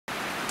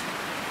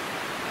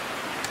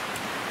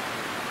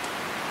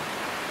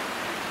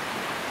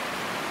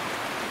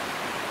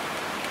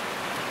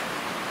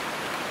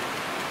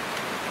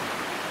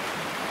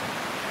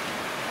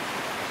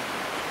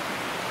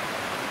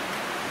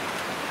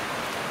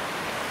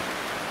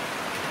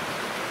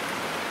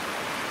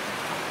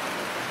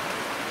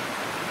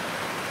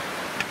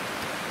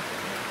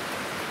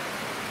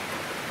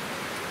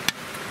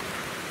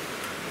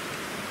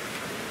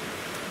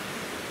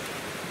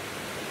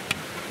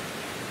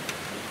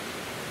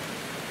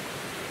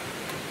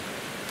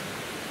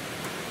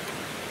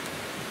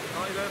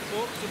Hi there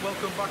folks, and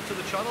welcome back to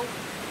the channel.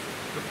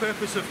 The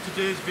purpose of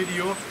today's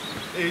video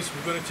is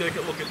we're going to take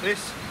a look at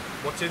this,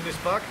 what's in this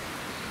bag.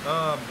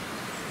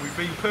 We've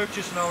been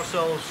purchasing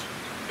ourselves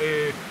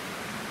a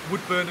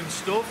wood burning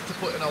stove to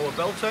put in our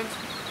bell tent,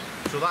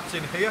 so that's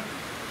in here.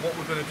 What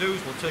we're going to do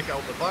is we'll take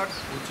out the bag,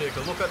 we'll take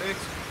a look at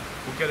it,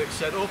 we'll get it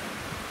set up,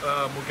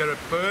 we'll get it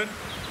burn,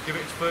 give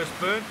it its first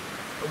burn,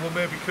 and we'll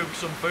maybe cook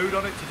some food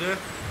on it today,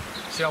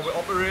 see how it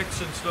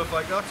operates and stuff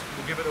like that.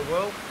 We'll give it a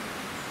whirl.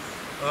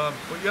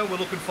 But yeah,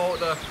 we're looking forward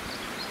to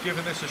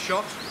giving this a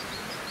shot.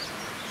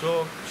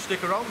 So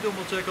stick around and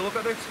we'll take a look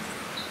at it.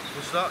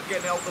 We'll start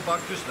getting it out the bag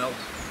just now.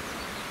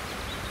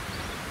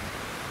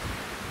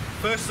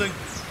 First thing,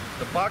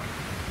 the bag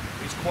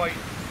is quite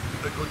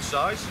a good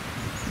size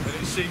and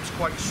it seems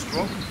quite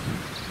strong,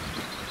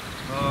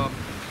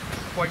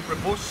 quite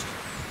robust,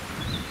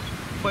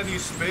 plenty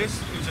of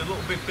space. It's a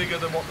little bit bigger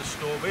than what the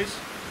stove is,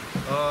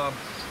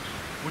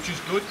 which is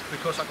good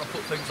because I can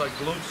put things like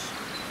gloves,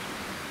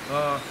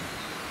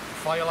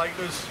 fire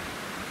lighters,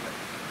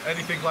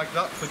 anything like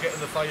that for getting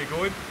the fire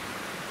going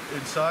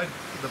inside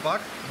the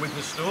bag with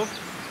the stove.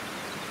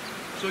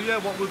 So yeah,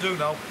 what we'll do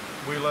now,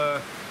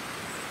 we'll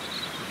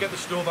get the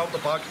stove out the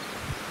bag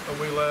and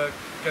we'll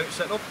get it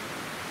set up.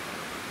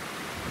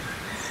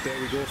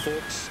 There we go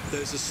folks,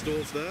 there's the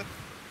stove there.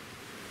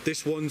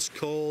 This one's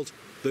called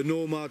the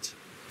Nomad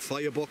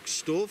firebox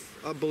stove,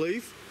 I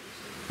believe,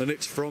 and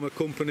it's from a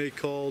company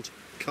called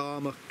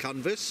Karma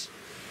Canvas.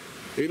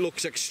 It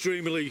looks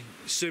extremely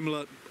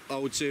similar, I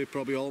would say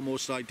probably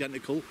almost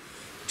identical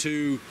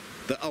to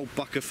the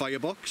Outbacker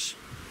firebox,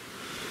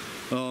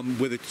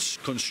 with its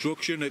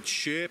construction, its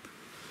shape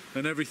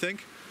and everything.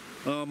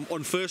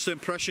 On first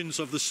impressions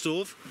of the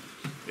stove,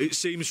 it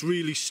seems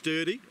really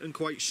sturdy and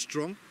quite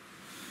strong,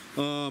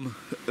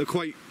 a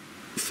quite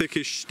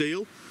thickish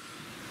steel.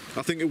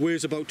 I think it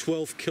weighs about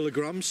 12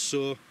 kilograms,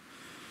 so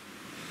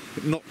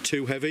not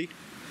too heavy.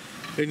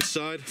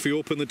 Inside, if you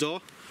open the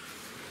door,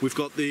 we've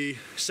got the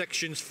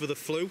sections for the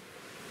flue,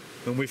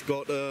 and we've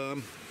got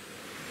the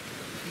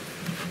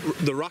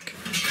rack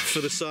for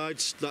the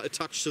sides that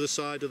attach to the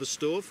side of the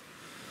stove.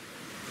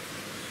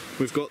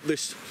 We've got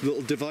this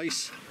little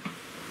device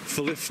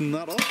for lifting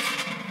that off.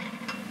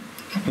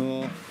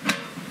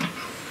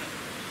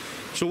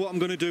 So what I'm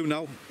going to do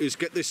now is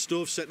get this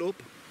stove set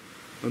up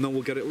and then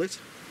we'll get it lit.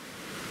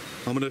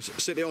 I'm going to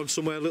sit it on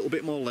somewhere a little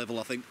bit more level,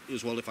 I think,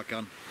 as well, if I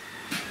can.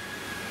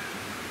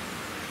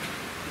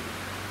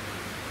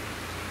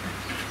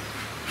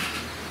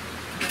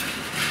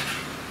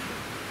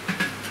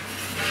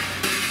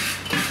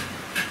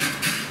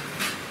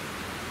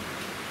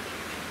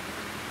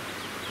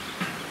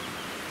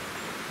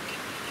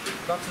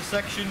 That's the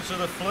sections of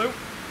the flue.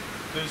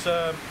 There's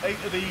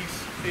 8 of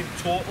these in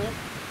total.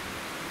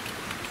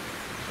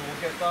 So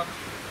we'll get that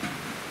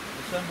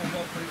assembled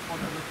up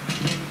onto the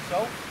machine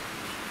itself.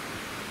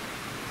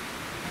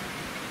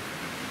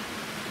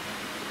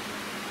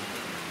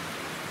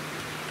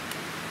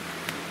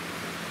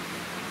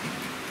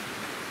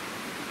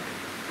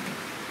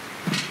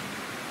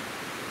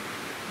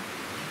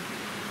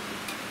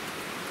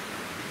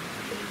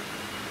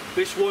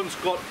 This one's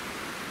got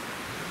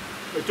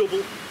a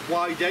double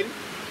wide end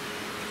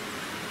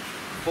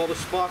for the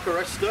spark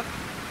arrestor.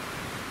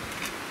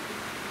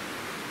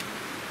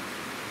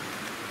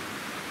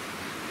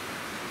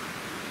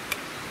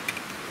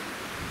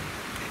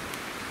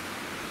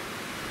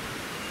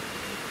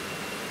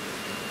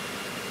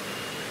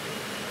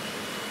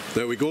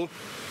 There we go.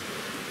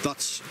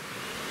 That's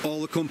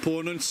all the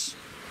components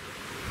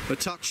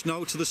attached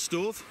now to the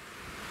stove.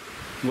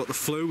 We've got the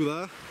flue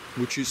there,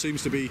 which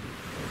seems to be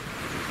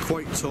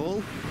quite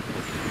tall.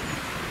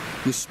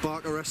 The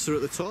spark arrestor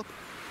at the top,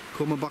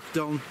 coming back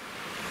down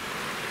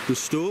the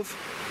stove,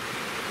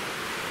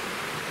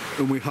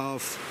 and we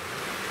have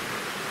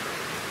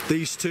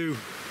these two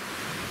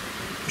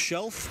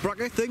shelf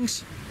bracket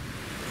things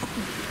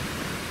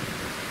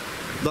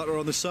that are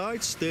on the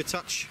sides. They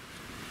attach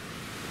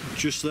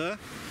just there,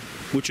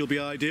 which will be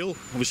ideal.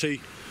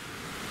 Obviously,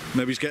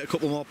 maybe get a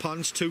couple more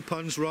pans, 2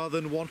 pans rather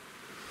than 1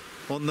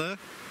 on there.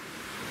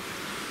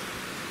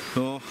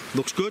 Oh,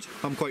 looks good.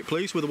 I'm quite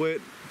pleased with the way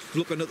it's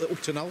looking at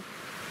up to now.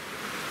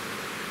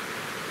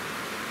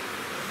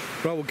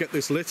 Right, we'll get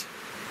this lit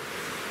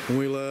and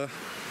we'll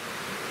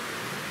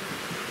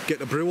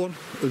get a brew on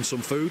and some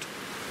food.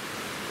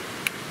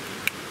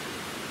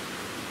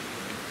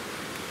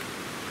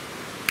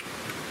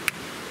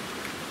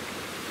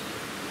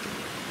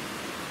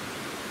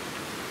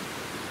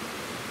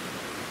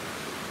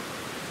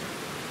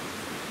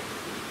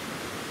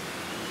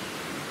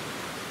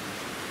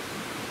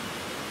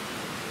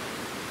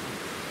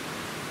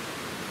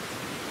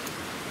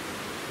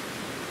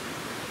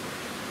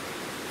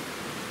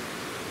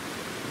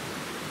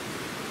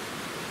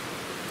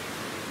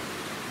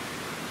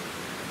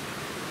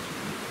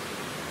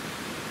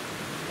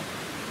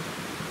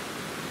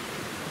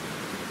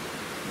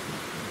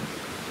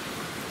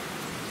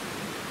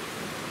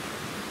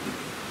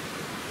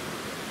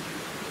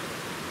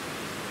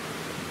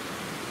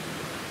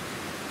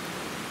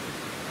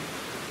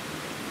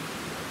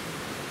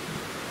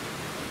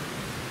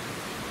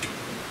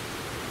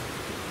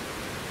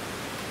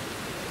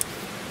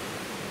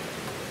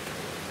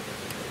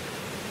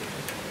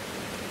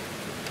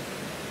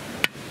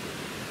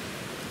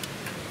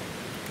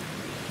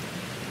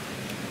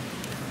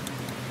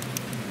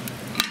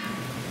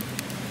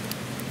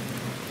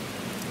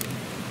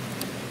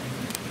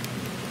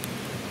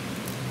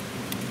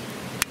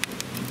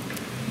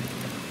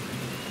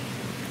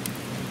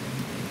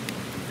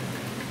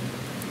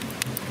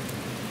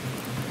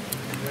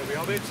 we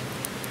have it.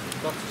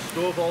 That's the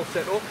stove all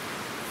set up,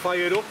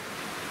 fired up,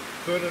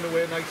 burning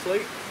away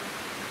nicely.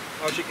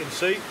 As you can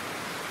see,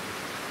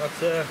 that's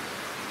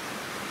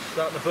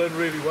starting to burn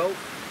really well.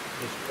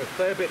 There's a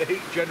fair bit of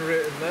heat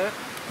generating there.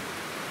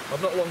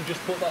 I've not long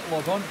just put that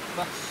log on.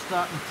 That's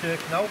starting to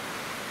take now.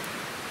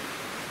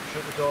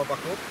 Shut the door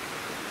back up.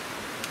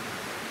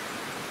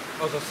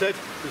 As I said,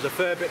 there's a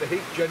fair bit of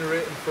heat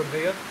generating from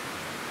here.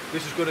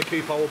 This is going to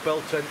keep our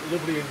bell tent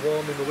lovely and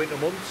warm in the winter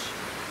months.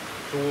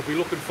 So we'll be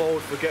looking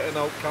forward for getting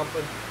out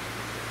camping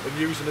and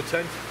using the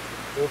tent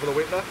over the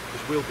winter,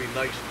 because we'll be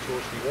nice and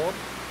toasty warm.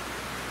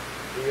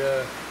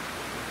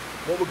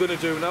 What we're going to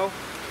do now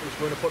is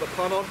we're going to put a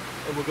pan on,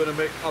 and we're going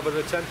to have an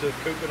attempt of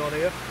cooking on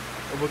here,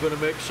 and we're going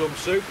to make some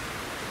soup.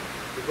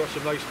 We've got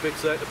some nice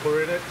bits there to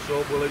put in it,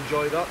 so we'll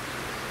enjoy that,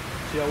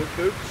 see how it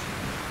cooks.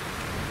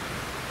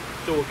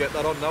 So we'll get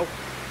that on now.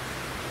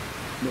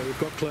 Well, we've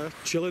got Claire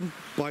chilling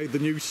by the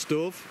new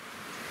stove.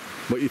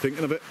 What are you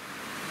thinking of it?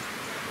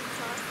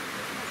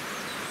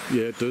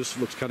 Yeah, it does.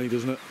 Looks canny,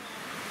 doesn't it?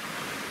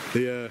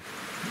 You're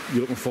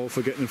looking forward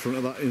for getting in front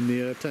of that in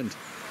the tent?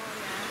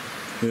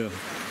 Oh, yeah. Yeah,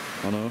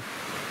 I know.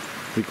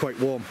 It'll be quite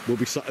warm. We'll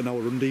be sat in our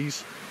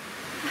undies.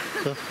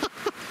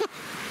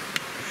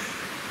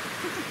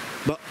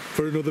 But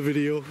for another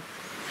video.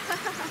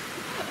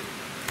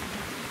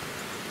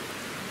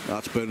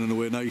 That's burning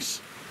away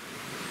nice.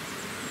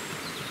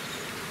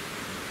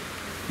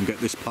 And get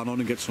this pan on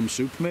and get some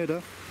soup made,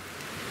 eh?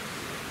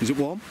 Is it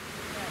warm?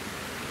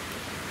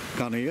 Yeah.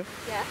 Can't hear.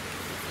 Yeah.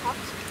 Hot.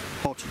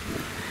 Hot.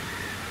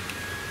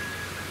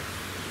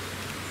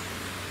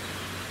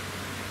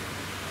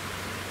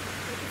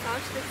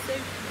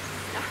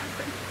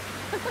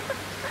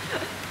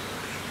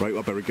 Right,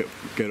 I better get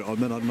it on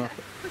then, hadn't I?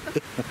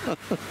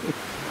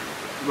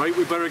 Right,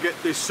 we better get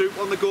this soup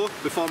on the go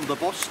before the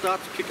boss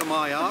starts kicking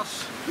my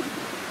ass.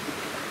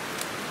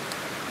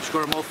 She's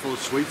got a mouthful of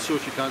sweets, so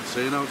she can't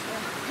say now.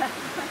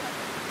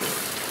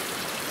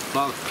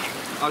 Well,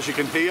 as you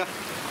can hear,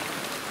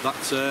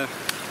 that's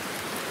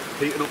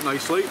heating up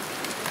nicely.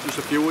 Just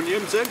a few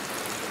onions in.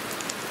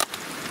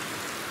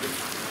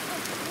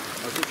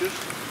 As it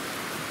just.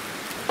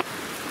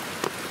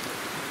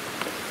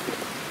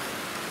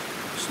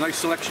 It's a nice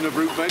selection of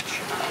root veg.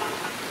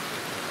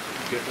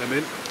 Get them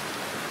in.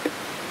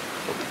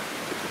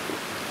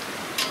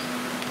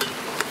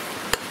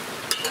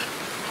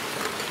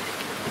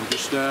 And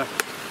just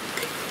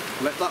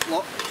let that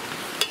lot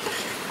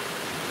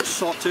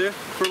saute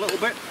for a little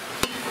bit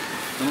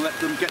and let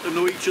them get to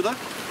know each other.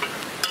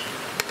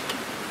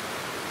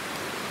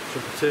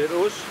 Some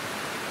potatoes.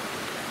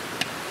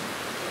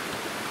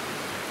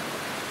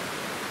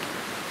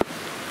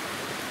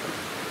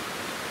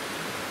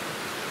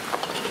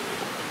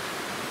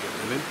 Get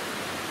them in.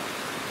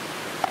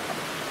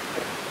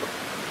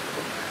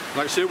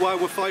 Like I say, while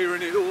we're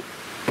firing it up,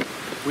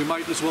 we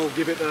might as well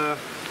give it a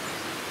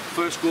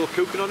first go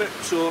cooking on it,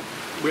 so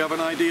we have an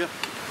idea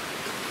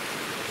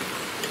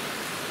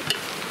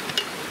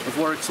of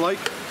what it's like.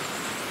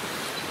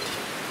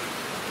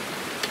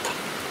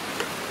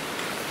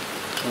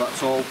 Well,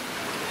 that's all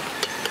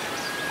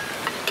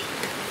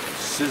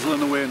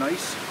sizzling away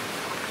nice.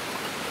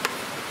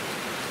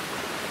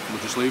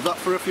 We'll just leave that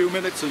for a few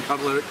minutes and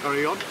let it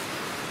carry on.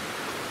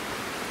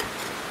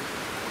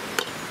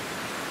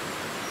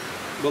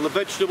 Well, the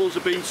vegetables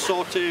have been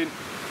sautéing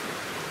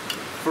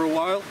for a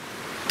while,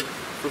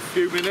 for a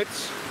few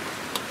minutes.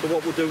 So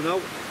what we'll do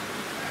now,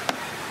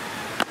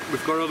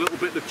 we've got a little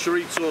bit of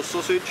chorizo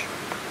sausage,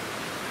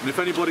 and if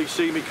anybody's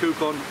seen me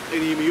cook on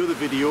any of my other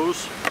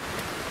videos,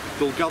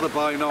 they'll gather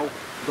by now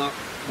that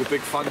we're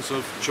big fans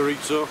of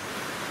chorizo.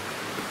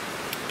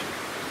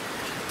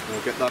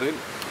 We'll get that in.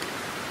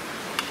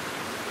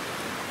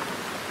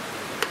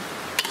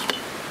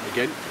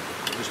 Again,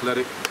 just let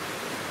it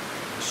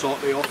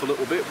saute off a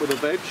little bit with the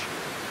veg.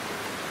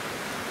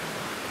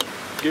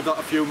 Give that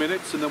a few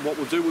minutes, and then what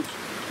we'll do is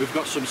we've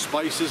got some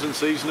spices and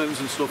seasonings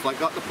and stuff like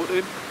that to put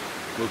in.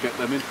 We'll get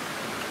them in.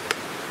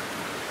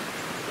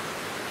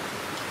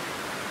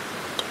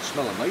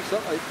 Smelling nice,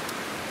 aren't they?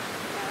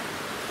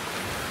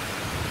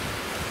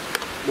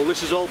 Well,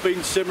 this has all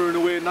been simmering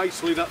away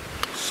nicely, that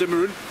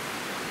simmering,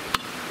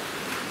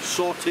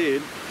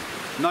 sauteing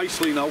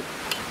nicely now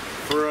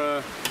for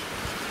a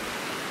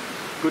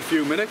good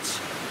few minutes.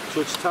 So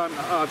it's time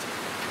to add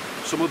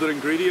some other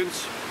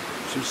ingredients,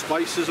 some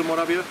spices and what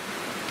have you.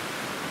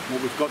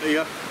 What we've got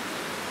here,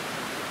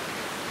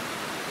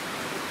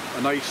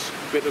 a nice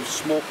bit of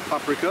smoked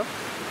paprika.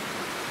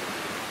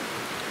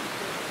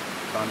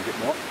 Trying to get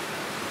more.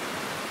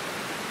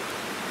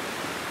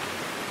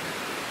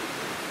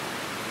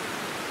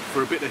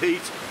 For a bit of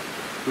heat,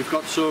 we've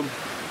got some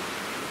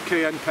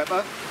cayenne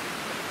pepper.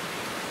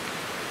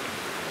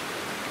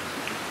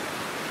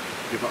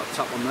 Give that a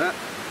tap on there.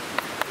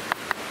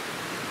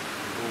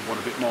 Oh,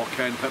 want a bit more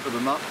cayenne pepper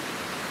than that,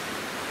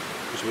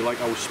 because we like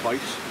our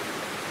spice.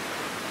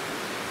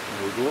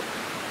 There we go.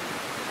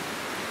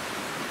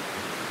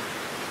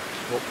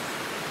 Oh,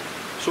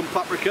 some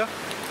paprika.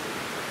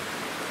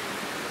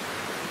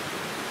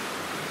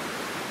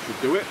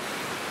 Should do it.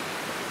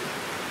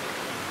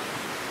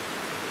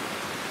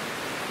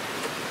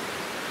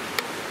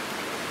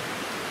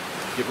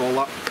 give all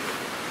that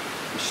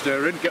a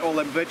stir in, get all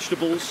them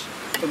vegetables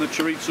and the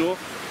chorizo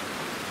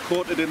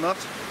coated in that.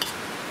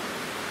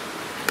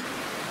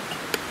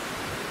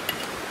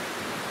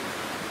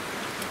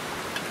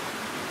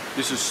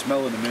 This is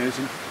smelling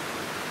amazing.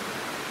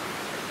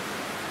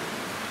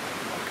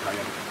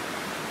 Cayenne.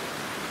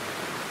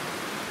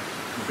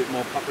 A bit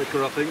more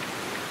paprika, I think.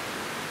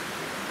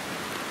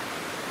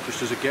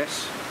 Just as a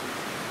guess.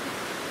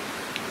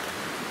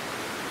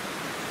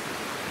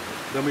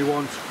 Then we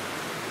want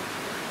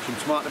some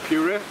tomato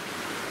puree.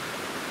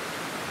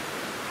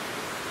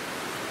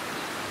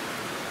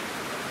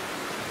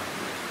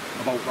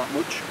 About that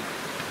much.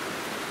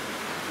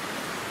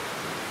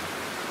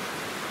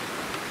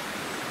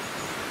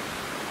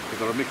 We've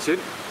got to mix in.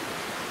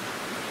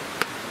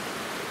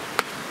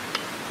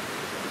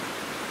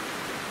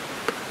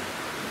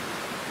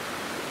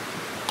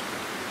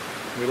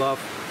 We'll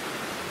have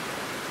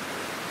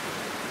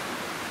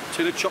a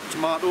tin of chopped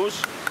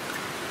tomatoes.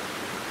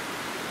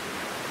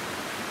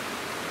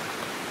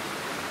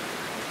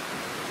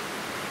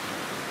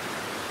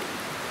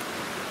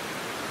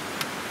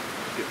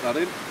 Get that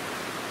in.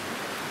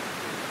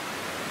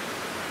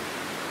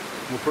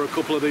 We'll put a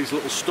couple of these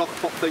little stock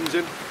pot things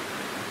in.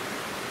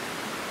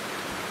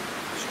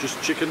 It's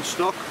just chicken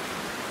stock.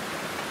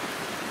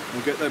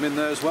 We'll get them in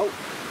there as well.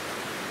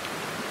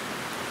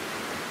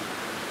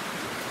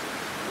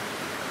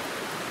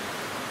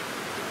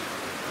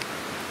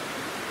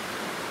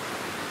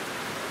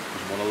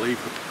 Just want to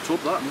leave the tub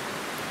that in.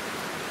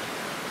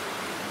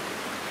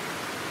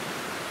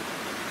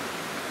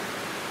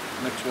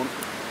 Next one.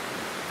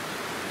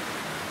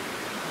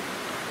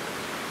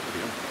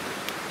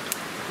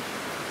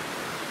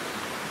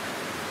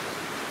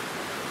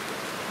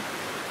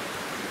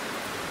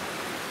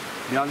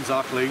 The hands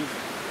are clean.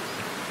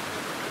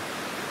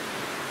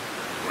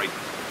 Great.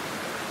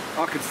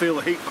 I can feel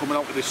the heat coming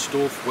out of this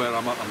stove where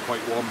I'm at. I'm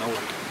quite warm now.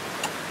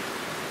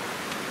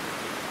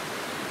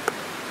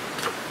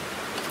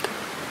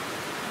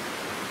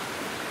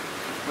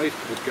 Right,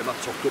 we'll get that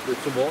topped up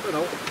with some water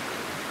now.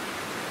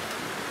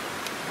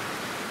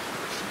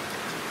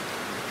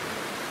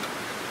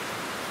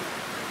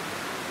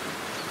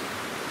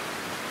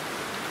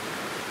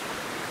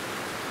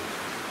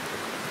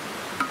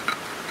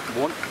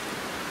 One.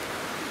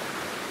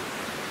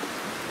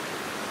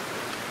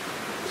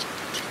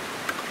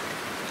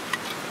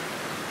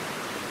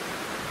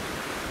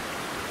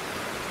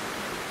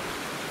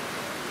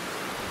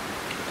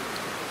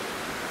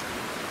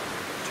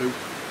 2.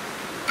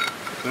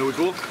 There we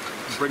go.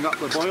 Bring that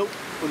to the boil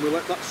and we'll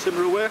let that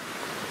simmer away.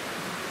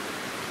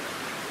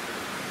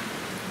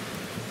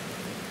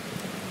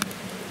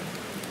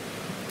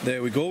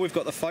 There we go, we've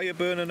got the fire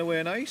burning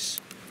away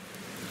nice.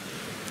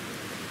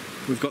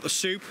 We've got the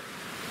soup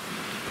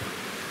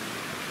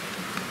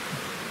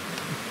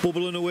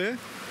bubbling away.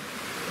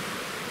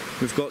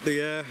 We've got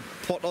the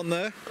pot on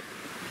there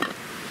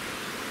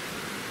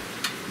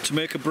to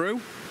make a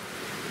brew.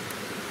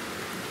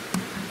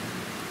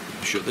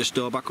 Shut this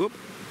door back up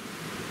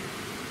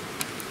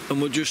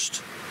and we're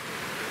just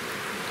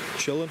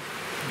chilling,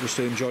 just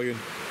enjoying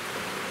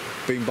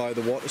being by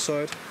the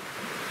waterside.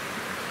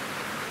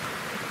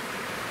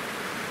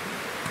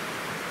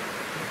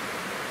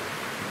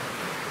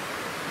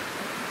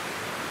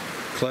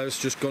 Claire's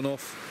just gone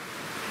off.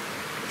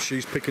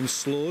 She's picking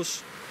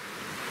sloes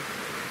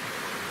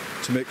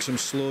to make some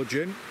sloe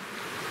gin,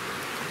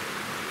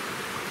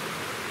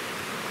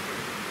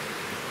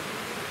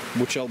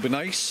 which will be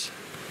nice.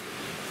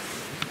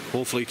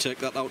 Hopefully take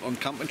that out on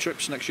camping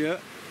trips next year.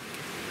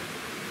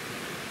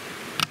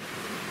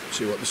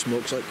 See what the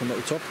smoke's like coming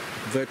out the top.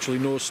 Virtually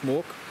no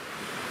smoke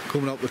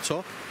coming out the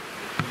top.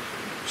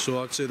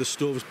 So I'd say the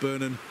stove's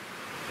burning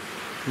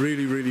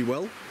really, really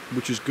well,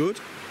 which is good.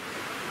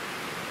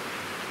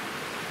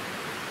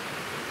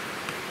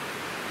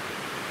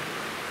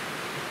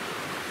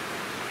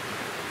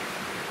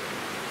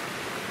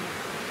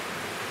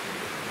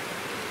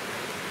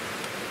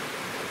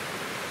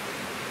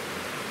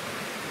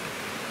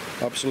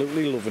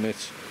 Absolutely loving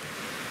it.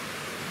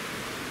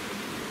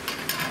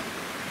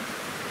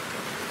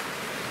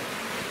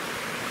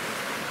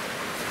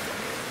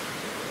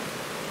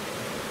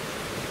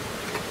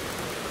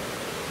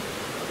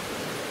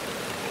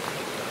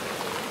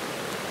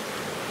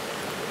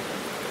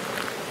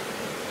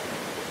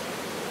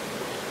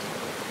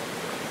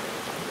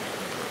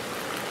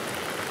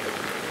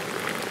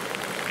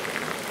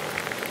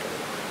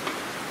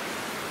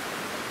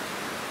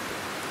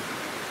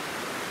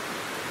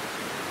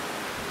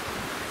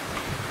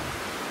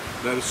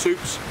 Now the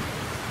soup's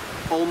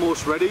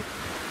almost ready.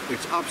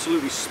 It's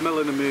absolutely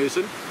smelling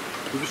amazing.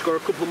 We've just got a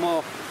couple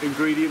more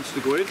ingredients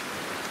to go in.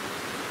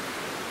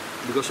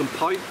 We've got some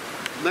pine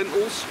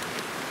lentils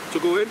to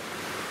go in.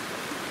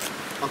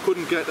 I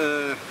couldn't get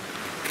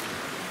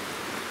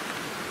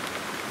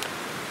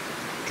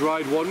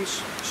dried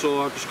ones,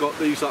 so I've just got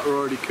these that are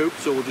already cooked,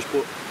 so we'll just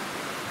put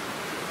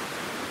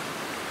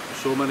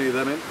so many of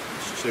them in.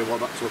 Let's see what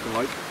that's looking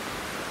like.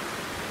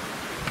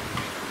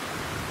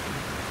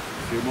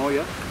 A few more,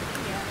 yeah?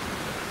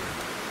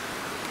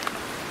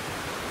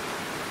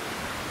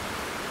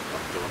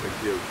 Still a big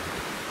view.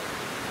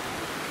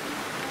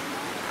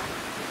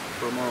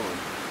 From all in.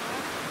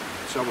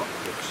 See how that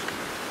looks.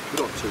 We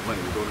don't have too many,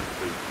 we don't have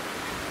to do,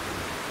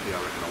 yeah, I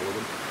reckon all of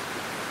them.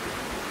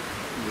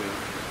 Yeah.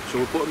 So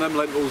we're putting them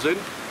lentils in.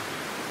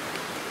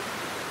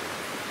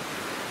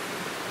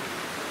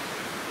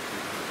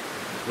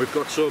 We've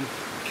got some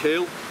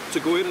kale to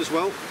go in as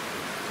well.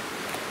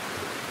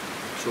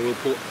 So we'll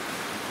put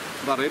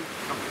that in.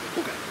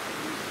 Okay.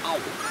 Ow!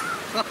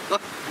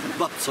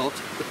 That's hot.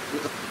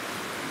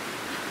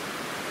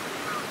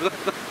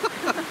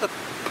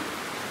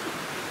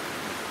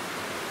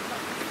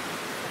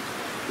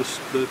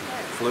 The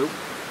flu.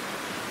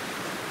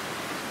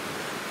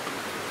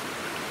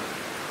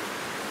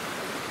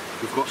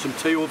 We've got some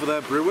tea over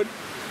there brewing.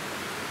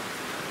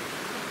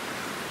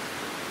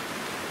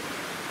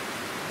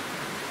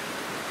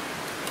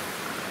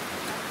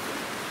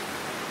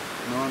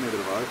 No, neither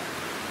have I.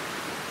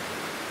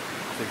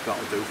 I think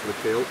that'll do for the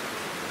kale.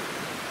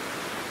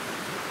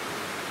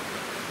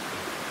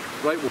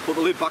 Right, we'll put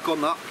the lid back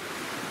on that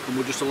and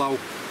we'll just allow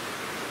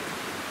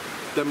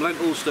them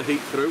lentils to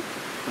heat through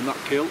and that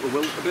kale to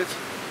wilt a bit.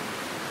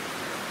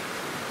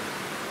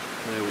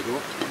 There we go.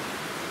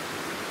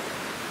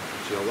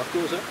 See how that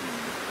goes, eh?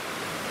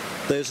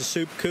 There's the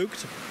soup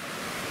cooked.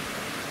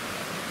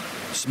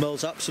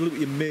 Smells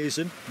absolutely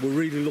amazing. We're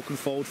really looking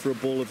forward for a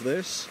bowl of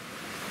this.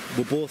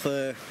 We're both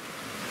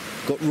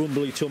got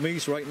rumbly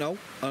tummies right now,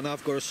 and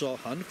I've got a sore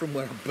hand from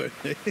where I burnt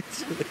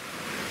it.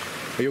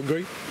 Are you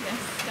hungry? Yes,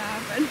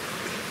 starving.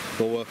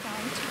 So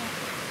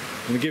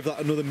I'm going to give that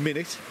another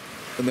minute,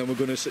 and then we're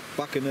going to sit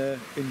back and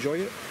enjoy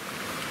it.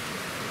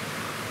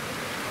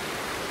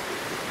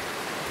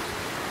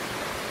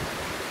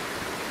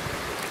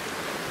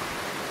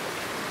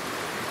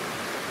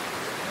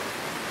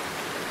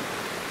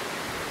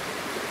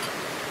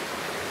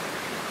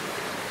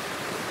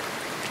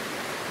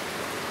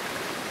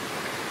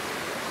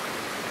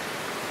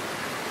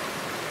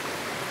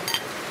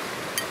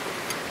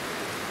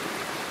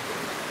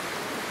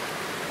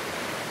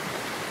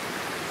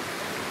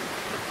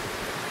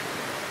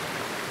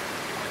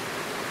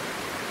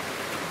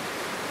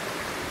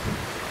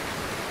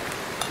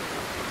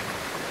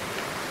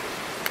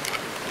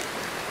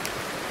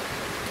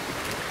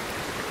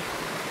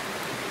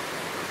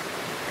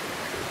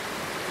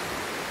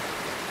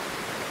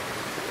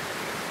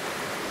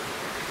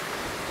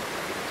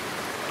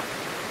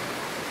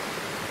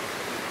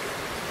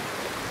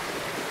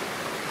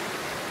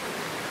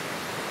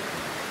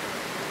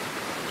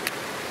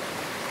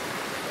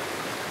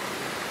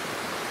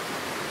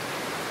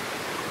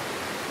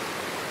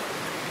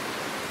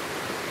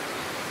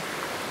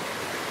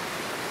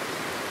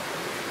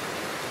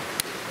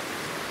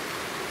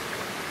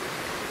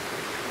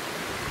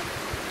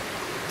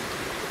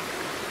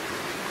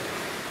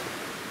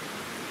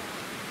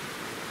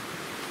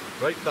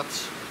 Right,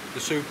 that's the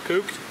soup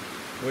cooked.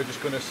 We're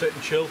just going to sit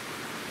and chill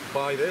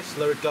by this,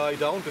 let it die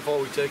down before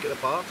we take it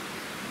apart,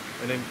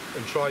 and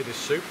try this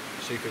soup,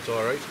 see if it's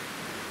alright.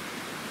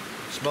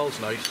 It smells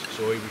nice,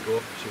 so here we go,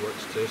 see what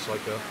it tastes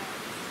like there.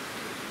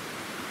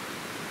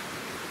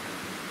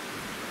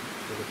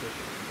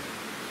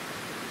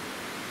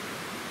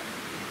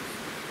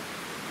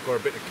 Got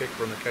a bit of kick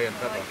from the cayenne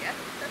pepper. Like it.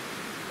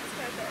 It's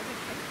got a bit of a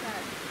kick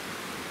there.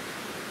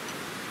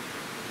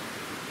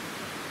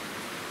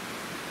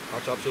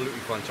 That's absolutely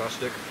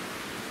fantastic.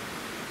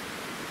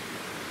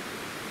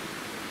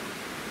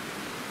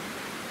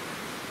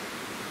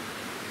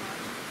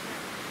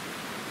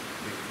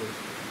 Beautiful.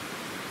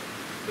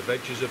 The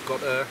veggies have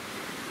got a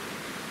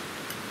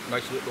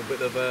nice little bit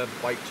of a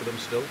bite to them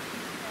still,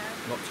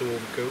 Yeah. not too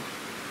overcooked.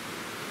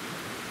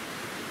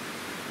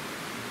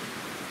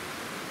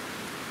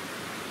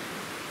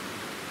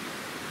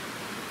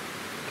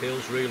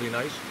 Kale's really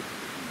nice,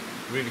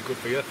 really good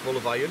for you, full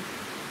of iron.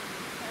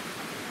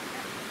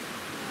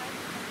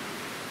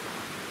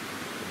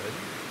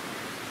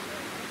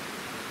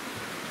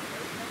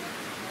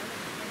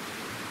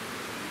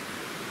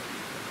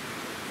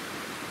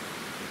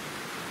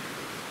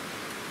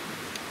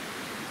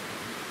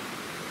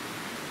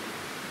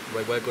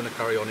 Right, we're going to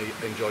carry on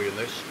enjoying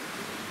this,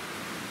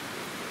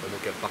 and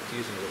we'll get back to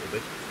you in a little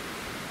bit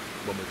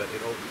when we get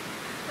it all.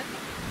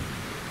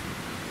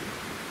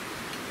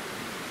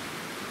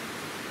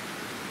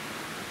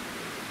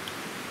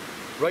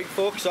 Right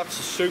folks, that's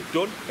the soup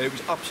done. It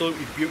was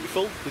absolutely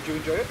beautiful. Did you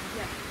enjoy it?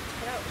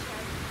 Yeah.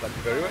 Thank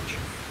you very much.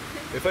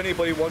 If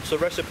anybody wants a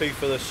recipe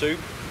for the soup,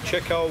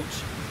 check out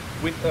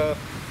Winter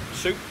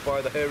Soup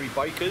by the Hairy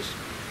Bikers.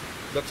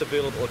 That's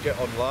available to get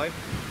online.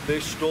 They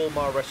stole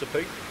my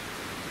recipe,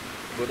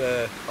 but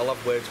I'll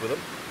have words with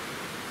them.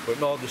 But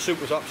no, the soup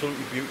was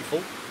absolutely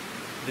beautiful.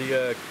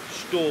 The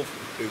stove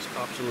is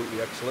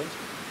absolutely excellent.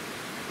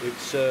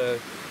 It's,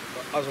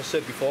 as I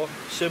said before,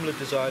 similar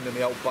design in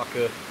the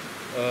Outbacker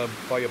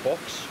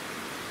firebox.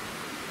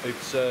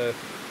 It's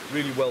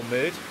really well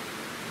made.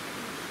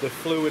 The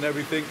flue and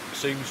everything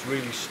seems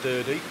really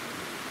sturdy.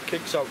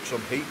 Kicks out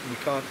some heat, and we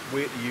can't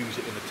wait to use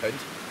it in the tent.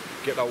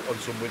 Get out on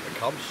some winter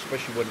camps,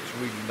 especially when it's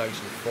really nice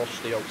and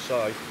frosty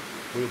outside.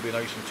 We'll be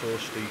nice and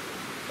toasty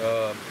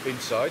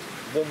inside.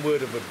 One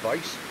word of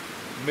advice: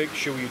 make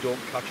sure you don't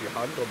catch your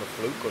hand on the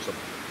flue, because the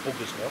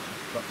bugger's not.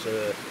 That's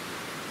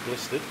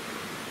blistered.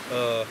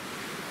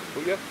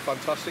 But yeah,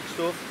 fantastic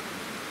stuff.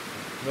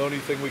 The only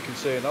thing we can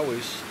say now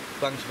is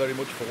thanks very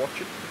much for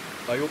watching.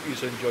 I hope you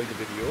enjoyed the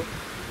video.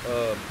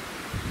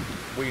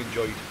 We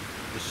enjoyed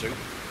the soup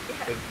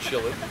and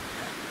chilling.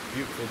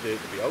 Beautiful day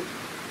to be out.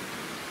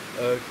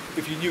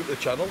 If you're new to the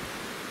channel,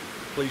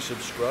 please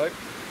subscribe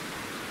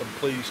and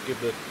please give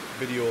the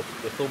video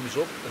the thumbs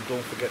up, and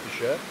don't forget to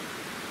share.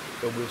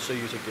 And we'll see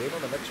you again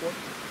on the next one.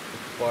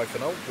 Bye for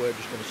now. We're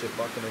just going to sit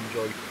back and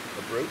enjoy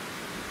a brew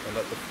and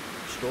let the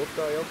stove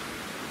die out.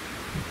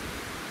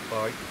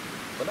 Bye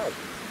for now.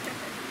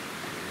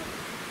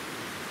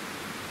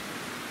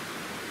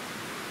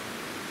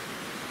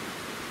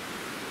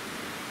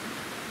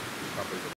 Happy.